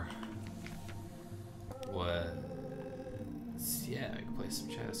before was... Yeah, I can play some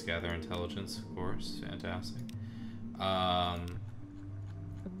chess. Gather intelligence, of course. Fantastic.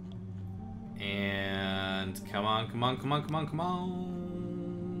 And come on, come on, come on, come on, come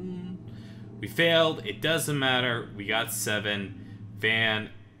on. We failed. It doesn't matter. We got 7.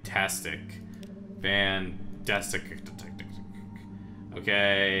 Fantastic. Fantastic.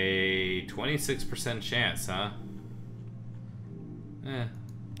 Okay, 26% chance, huh?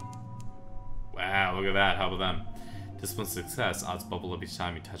 Wow, look at that. How about them? Discipline success. Odds bubble up each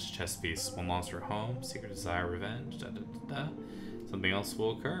time you touch a chess piece. One longs for home. Secret desire, revenge. Da, da, da, da. Something else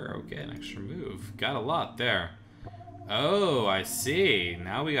will occur. Okay, an extra move. Got a lot there. Oh, I see.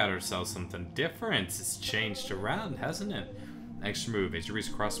 Now we got ourselves something different. It's changed around, hasn't it? Extra move. As you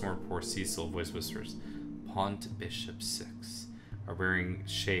reach Crossmore, poor Cecil, voice whispers. Pawn to bishop 6. A rearing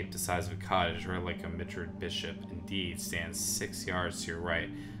shape the size of a cottage, or like a miniature bishop, indeed, stands 6 yards to your right.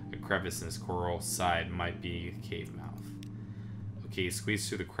 A crevice in his coral side might be a cave mouth. Okay, squeeze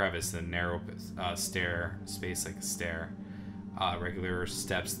through the crevice in a narrow space like a stair. Regular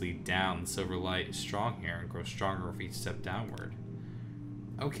steps lead down. The silver light is strong here and grows stronger with each step downward.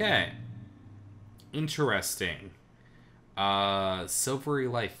 Okay. Interesting. Silvery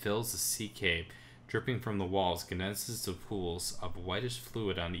light fills the sea cave. Dripping from the walls, condenses to pools of whitish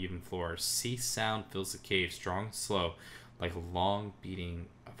fluid on even floors. Sea sound fills the cave, strong and slow, like a long beating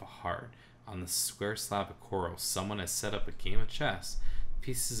of a heart. On the square slab of coral, someone has set up a game of chess. The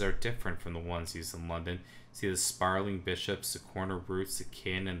pieces are different from the ones used in London. See the spiraling bishops, the corner roots, the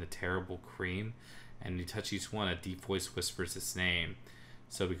kin, and the terrible cream. And you touch each one, a deep voice whispers its name.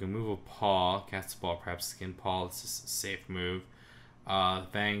 So we can move a paw, cast a ball, perhaps skin paw. It's just a safe move.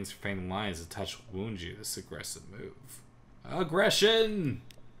 Fangs, fanged lines, a touch will wound you. This aggressive move. Aggression!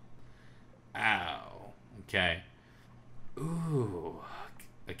 Ow. Okay. Ooh.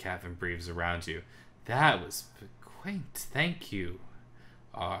 A cabin breathes around you. That was quaint. Thank you.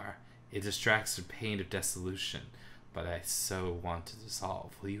 It distracts the pain of dissolution, but I so want to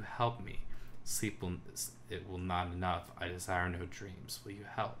dissolve. Will you help me? Sleep will not enough. I desire no dreams. Will you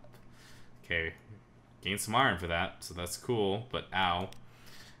help? Okay. Gain some iron for that, so that's cool, but ow.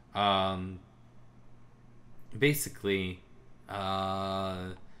 Basically,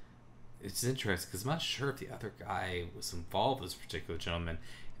 it's interesting because I'm not sure if the other guy was involved, this particular gentleman.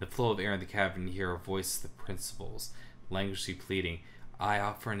 In the flow of air in the cavern, you hear a voice of the principals, languishly pleading, I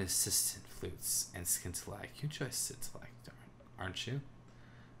offer an assistant, flutes, and scintillite. You enjoy scintillite, aren't you?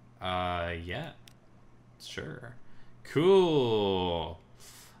 Yeah. Sure. Cool.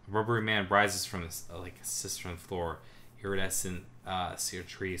 A rubbery man rises from this, like a cistern floor. Iridescent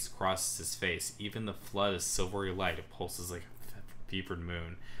cicatrice crosses his face. Even the flood is silvery light. It pulses like a fevered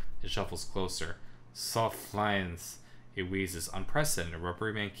moon. It shuffles closer. Soft lions. It wheezes. Unprecedented. A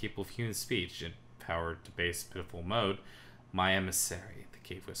rubbery man capable of human speech. In power to base pitiful mode. My emissary, the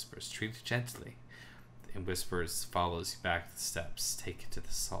cave whispers. Treat it gently. And whispers follows you back the steps. Take it to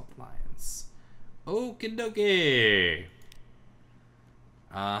the salt lions. Okie dokie.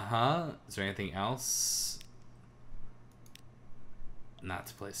 Is there anything else? Not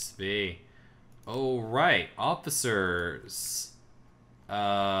the place to be. Oh, right. Officers.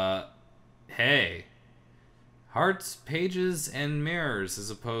 Hey. Hearts, pages, and mirrors as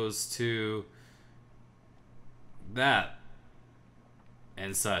opposed to that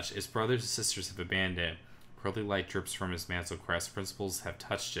and such. His brothers and sisters have abandoned it. Pearly light drips from his mantle crest. Principals have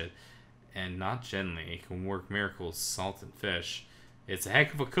touched it, and not gently. It can work miracles, salt and fish. It's a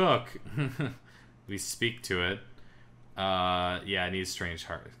heck of a cook. We speak to it. Yeah, it needs strange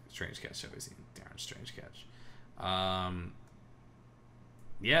heart. Strange catch. Always darn strange catch.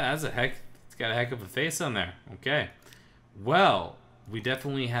 Yeah, that's a heck. It's got a heck of a face on there. Okay. Well, we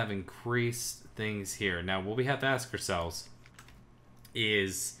definitely have increased things here. Now, what we have to ask ourselves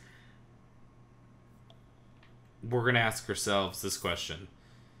is, we're going to ask ourselves this question.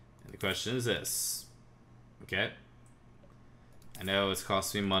 And the question is this. Okay. I know it's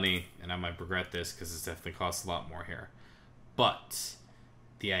cost me money, and I might regret this because it's definitely cost a lot more here. But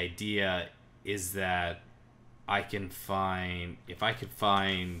the idea is that I can find, if I could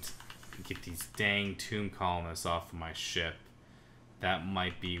find, get these dang tomb colonists off of my ship, that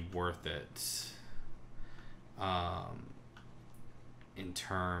might be worth it. In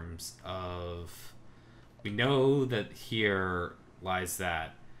terms of, we know that here lies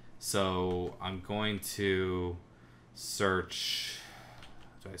that. So I'm going to search.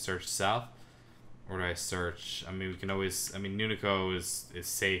 Do I search south? Or do I search? I mean, we can always. I mean, Nunico is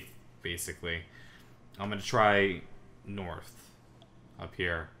safe, basically. I'm going to try north. Up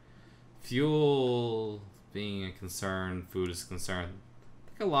here. Fuel being a concern. Food is a concern. I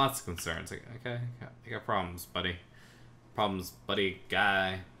think got lots of concerns. I got problems, buddy. Problems, buddy,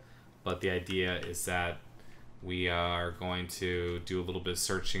 guy. But the idea is that we are going to do a little bit of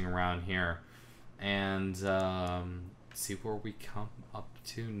searching around here and see where we come up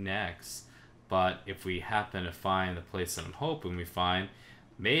to next. But if we happen to find the place that I'm hoping we find,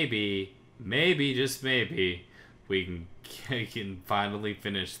 maybe, just maybe, we can finally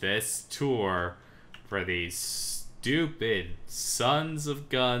finish this tour for these stupid sons of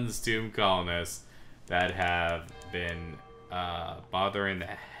guns doom colonists that have been bothering the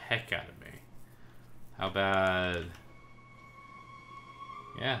heck out of me. How bad?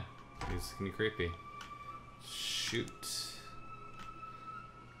 Yeah, he's gonna be creepy. Shoot.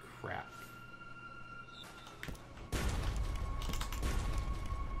 Crap.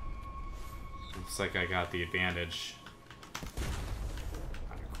 Looks like I got the advantage.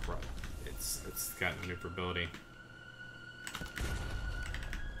 It's got maneuverability.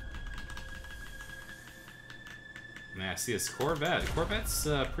 Man, I see this Corvette. Corvette's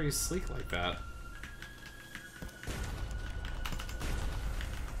pretty sleek like that.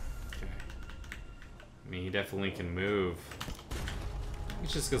 Okay. I mean, he definitely can move.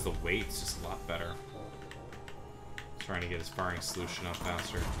 It's just because the weight's just a lot better. Trying to get his firing solution up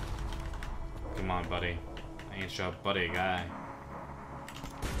faster. Come on, buddy. I ain't your buddy guy.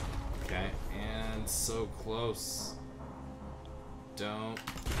 Okay, and so close. Don't.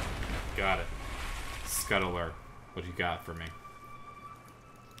 Got it. Scuttler. What you got for me?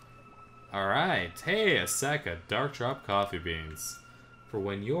 Alright. Hey, a sack of dark drop coffee beans. For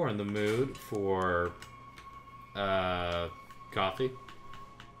when you're in the mood for coffee.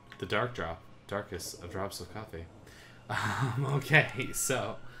 The dark drop. Darkest of drops of coffee. Okay,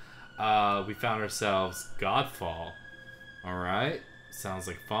 so we found ourselves Godfall. Alright. Sounds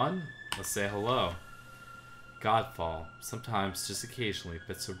like fun. Let's say hello. Godfall. Sometimes, just occasionally,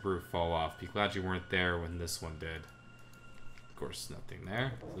 bits of roof fall off. Be glad you weren't there when this one did. Of course, nothing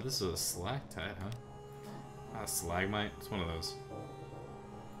there. So this is a stalactite, huh? Ah, stalagmite. It's one of those.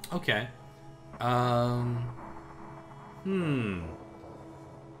 Okay.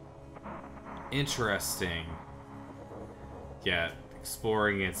 Interesting. Yeah,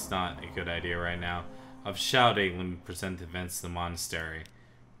 exploring it's not a good idea right now. Of shouting, let me present the events of the monastery.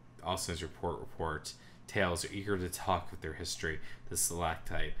 Austin's report. Tales are eager to talk with their history. The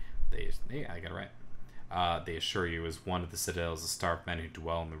stalactite, I got it right. They assure you is one of the citadels of starved men who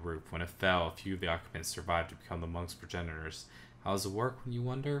dwell on the roof. When it fell, a few of the occupants survived to become the monks' progenitors. How does it work when you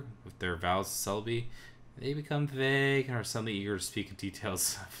wonder? With their vows of celibacy, they become vague and are suddenly eager to speak of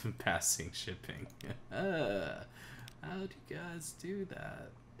details of passing shipping. How do you guys do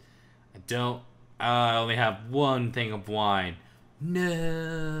that? I only have one thing of wine.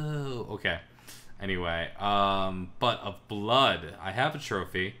 No. Okay. Anyway, but of blood. I have a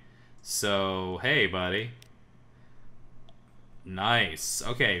trophy. So, hey, buddy. Nice.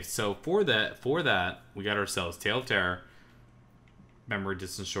 Okay, so for that, we got ourselves Tale of Terror, Memory,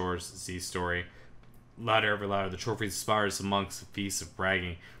 Distant Shores, Z Story. Louder, ever louder. The trophy inspires the monks a feast of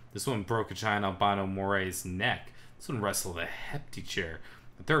bragging. This one broke a giant albino moray's neck. This one wrestled a hefty chair.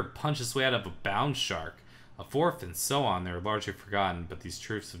 The third punched his way out of a bound shark. A fourth, and so on. They are largely forgotten, but these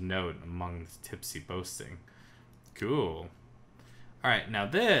truths of note among the tipsy boasting. Cool. Alright, now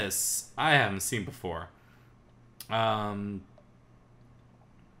this, I haven't seen before.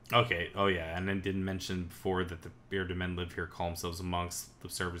 Okay, oh yeah, and I didn't mention before that the bearded men live here call themselves monks,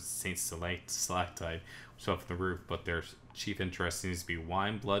 observe as Saint Stalactite, which fell from the roof, but their chief interest seems to be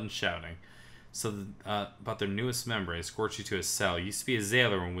wine, blood, and shouting. So, about their newest member, they escort you to a cell. He used to be a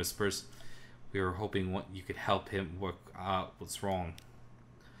sailor and whispers, we were hoping you could help him work out what's wrong.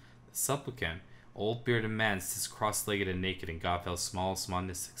 The supplicant, old bearded man, sits cross-legged and naked in Godfell's smallest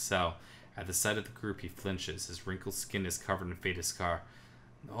monistic cell. At the sight of the group, he flinches. His wrinkled skin is covered in faded scar.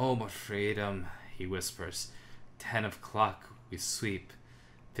 No more freedom, he whispers. 10 o'clock, we sweep.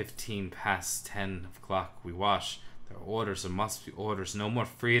 15 past 10 o'clock, we wash. There are orders, there must be orders. No more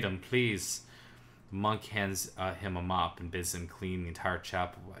freedom, please. The monk hands him a mop and bids him clean the entire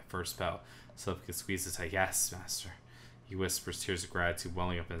chapel by first bell. Supplicant squeezes tight. Yes, master. He whispers, tears of gratitude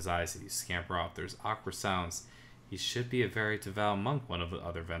welling up in his eyes as you scamper off. There's awkward sounds. He should be a very devout monk, one of the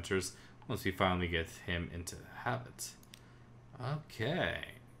other ventures, once we finally get him into habit. Okay.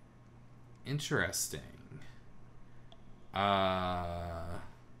 Interesting.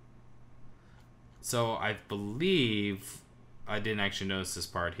 So I believe I didn't actually notice this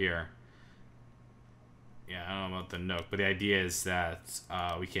part here. Yeah, I don't know about the note, but the idea is that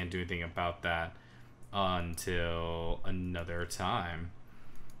we can't do anything about that until another time.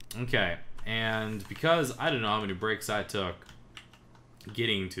 Okay, and because I don't know how many breaks I took,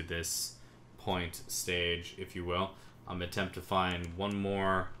 getting to this point stage, if you will. I'm gonna attempt to find one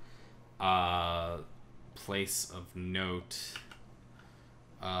more place of note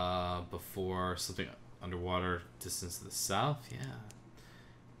before something underwater distance to the south. Yeah,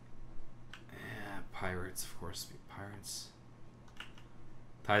 pirates, of course. Be pirates.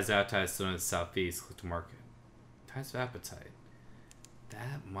 Tides of appetite still in the southeast. Click to market. Tides of appetite.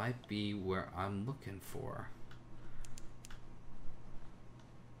 That might be where I'm looking for.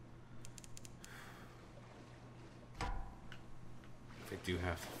 They do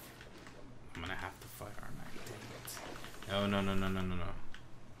have. I'm gonna have to fight, aren't I? Dang it. Oh, no, no, no, no, no, no.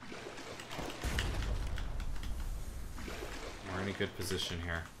 We're in a good position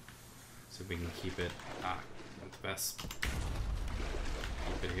here. So we can keep it. Not the best.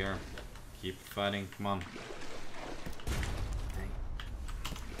 Keep it here. Keep fighting. Come on. Dang.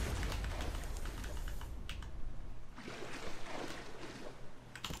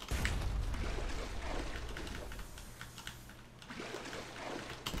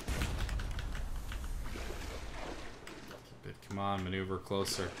 Come on, maneuver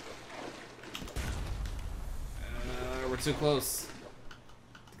closer. We're too close.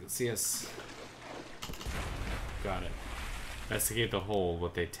 They can see us. Got it. Investigate the hole,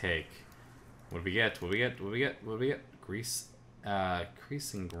 what they take. What do we get? What do we get? What do we get? What do we get? Grease,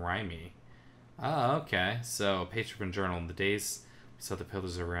 crease and grimy. Oh, okay. So, patron journal. In the days we saw the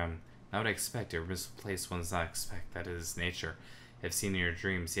pillars around. Not what I expect. A misplaced one does not expect. That is nature. I've seen in your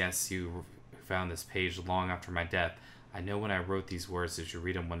dreams. Yes, you found this page long after my death. I know when I wrote these words that you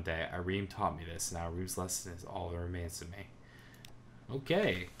read them one day. Irene taught me this, and now Irene's lesson is all that remains of me.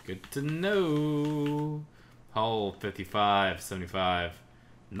 Okay, good to know. Hull 55, 75.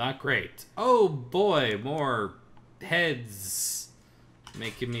 Not great. Oh boy, more heads.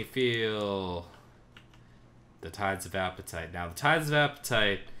 Making me feel the tides of appetite. Now, the tides of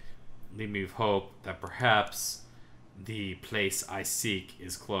appetite leave me with hope that perhaps the place I seek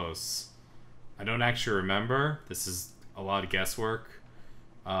is close. I don't actually remember. This is a lot of guesswork.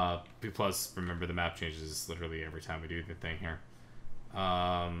 Plus, remember, the map changes literally every time we do the thing here.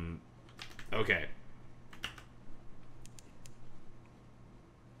 Okay.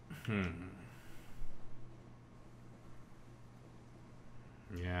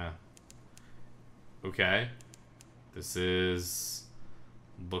 Yeah. Okay. This is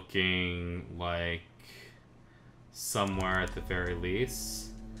looking like somewhere at the very least.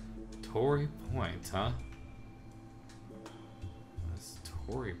 Tory Point, huh? That's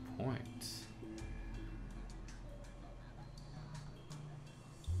Tory Point.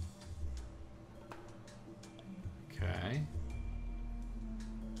 Okay.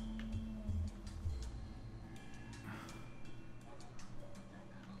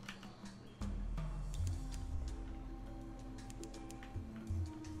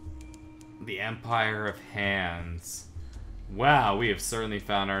 The Empire of Hands. Wow, we have certainly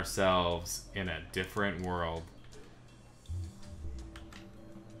found ourselves in a different world.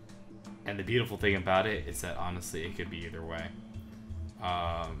 And the beautiful thing about it is that, honestly, it could be either way.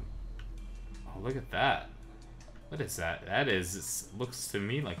 Oh, look at that. What is that? That is, looks to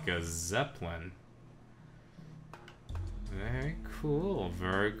me like a Zeppelin. Very cool,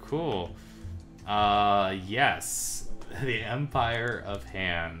 very cool. Yes. The Empire of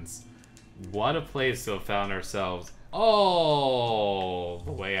Hands. What a place to have found ourselves all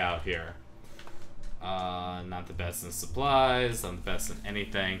the way out here. Not the best in supplies, not the best in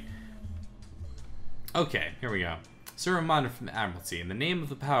anything. Okay, here we go. Sir, a reminder from the Admiralty. In the name of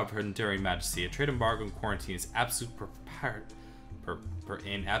the power of her enduring majesty, a trade embargo and quarantine is in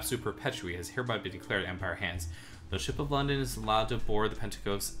absolute perpetuity has hereby been declared Empire Hands. The ship of London is allowed to board the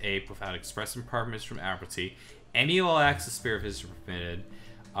Pentecost Ape without express permission from Admiralty. Any all acts of spirit is permitted.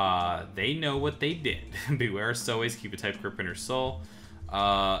 They know what they did. Beware stowaways, keep a tight grip in your soul.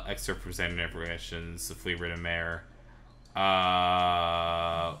 Excerpt from standard informations, the fleet-ridden mare.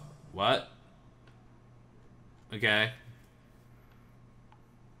 What? Okay.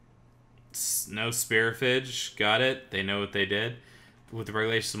 No spearfish, got it. They know what they did. With the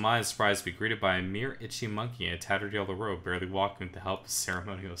regulations in mind, surprised to be greeted by a mere itchy monkey in a tattered yellow robe, barely walking with the help of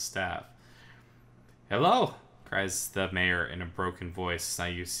ceremonial staff. Hello, cries the mayor in a broken voice. Now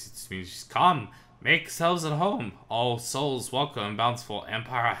you means, come, make yourselves at home. All souls welcome and bountiful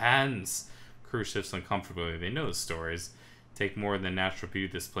Empire Hands. Crew shifts uncomfortably. They know the stories. Take more than natural beauty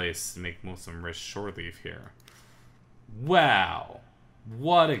of this place to make most of them risk shore leave here. Wow.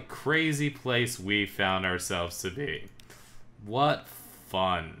 What a crazy place we found ourselves to be. What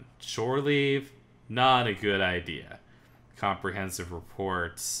fun. Shore leave, not a good idea. Comprehensive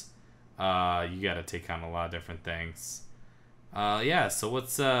reports. You gotta take on a lot of different things. Yeah, so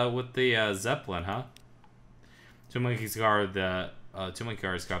what's with the Zeppelin, huh? Two monkeys guard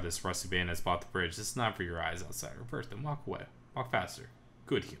this rusty band has bought the bridge. This is not for your eyes, outsider. First, then walk away. Walk faster.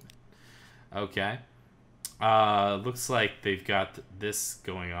 Good human. Okay. Looks like they've got this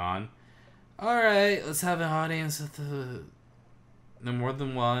going on. Alright, let's have an audience with the... No more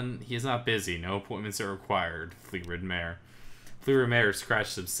than one. He is not busy. No appointments are required. Flea-ridden mare. Flea-ridden mare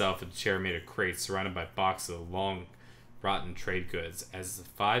scratched himself in a chair made of crates surrounded by boxes of long, rotten trade goods. As a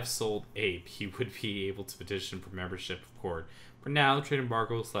 5-souled ape, he would be able to petition for membership of court. For now, the trade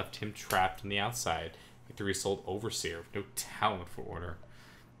embargoes left him trapped on the outside. A 3-souled overseer with no talent for order.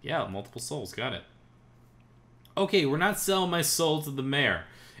 Yeah, multiple souls. Got it. Okay, we're not selling my soul to the mayor.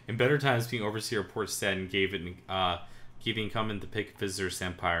 In better times, being overseer of Port Staten gave the incumbent the pick of visitors to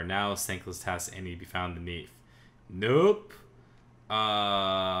Empire. Now, a thankless task any to be found in Neath. Nope.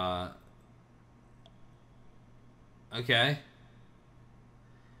 Okay.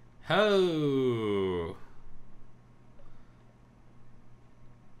 Ho.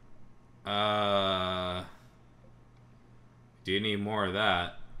 Do you need more of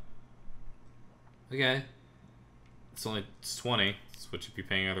that? Okay. It's 20. That's what you'd be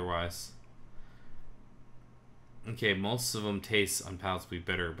paying otherwise. Okay, most of them taste unpalatably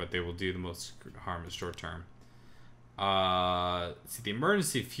bitter, but they will do the most harm in the short term. See, the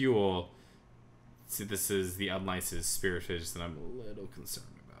emergency fuel... See, this is the unlicensed spirit fish that I'm a little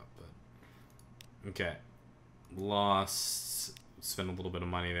concerned about, but... Okay. Lost... Spend a little bit of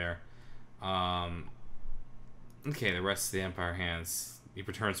money there. Okay, the rest of the Empire hands. He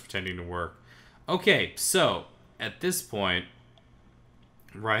returns pretending to work. Okay, so, at this point...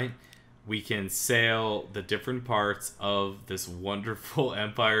 Right? We can sail the different parts of this wonderful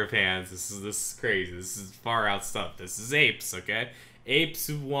Empire of Hands. This is crazy. This is far out stuff. This is apes, okay? Apes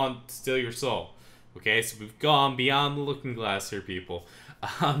who want to steal your soul. Okay, so we've gone beyond the looking glass here, people.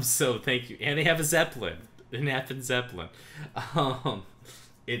 So thank you. And they have a Zeppelin. An effing Zeppelin.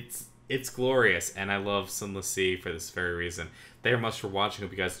 It's glorious, and I love Sunless Sea for this very reason. Thank you very much for watching.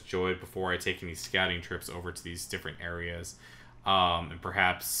 Hope you guys enjoyed. Before I take any scouting trips over to these different areas, and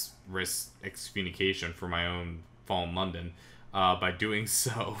perhaps risk excommunication for my own Fallen London by doing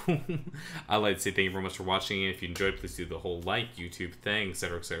so. I'd like to say thank you very much for watching. If you enjoyed, please do the whole like, YouTube thing,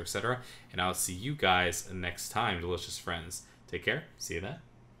 etc., etc., etc. And I'll see you guys next time, delicious friends. Take care. See you then.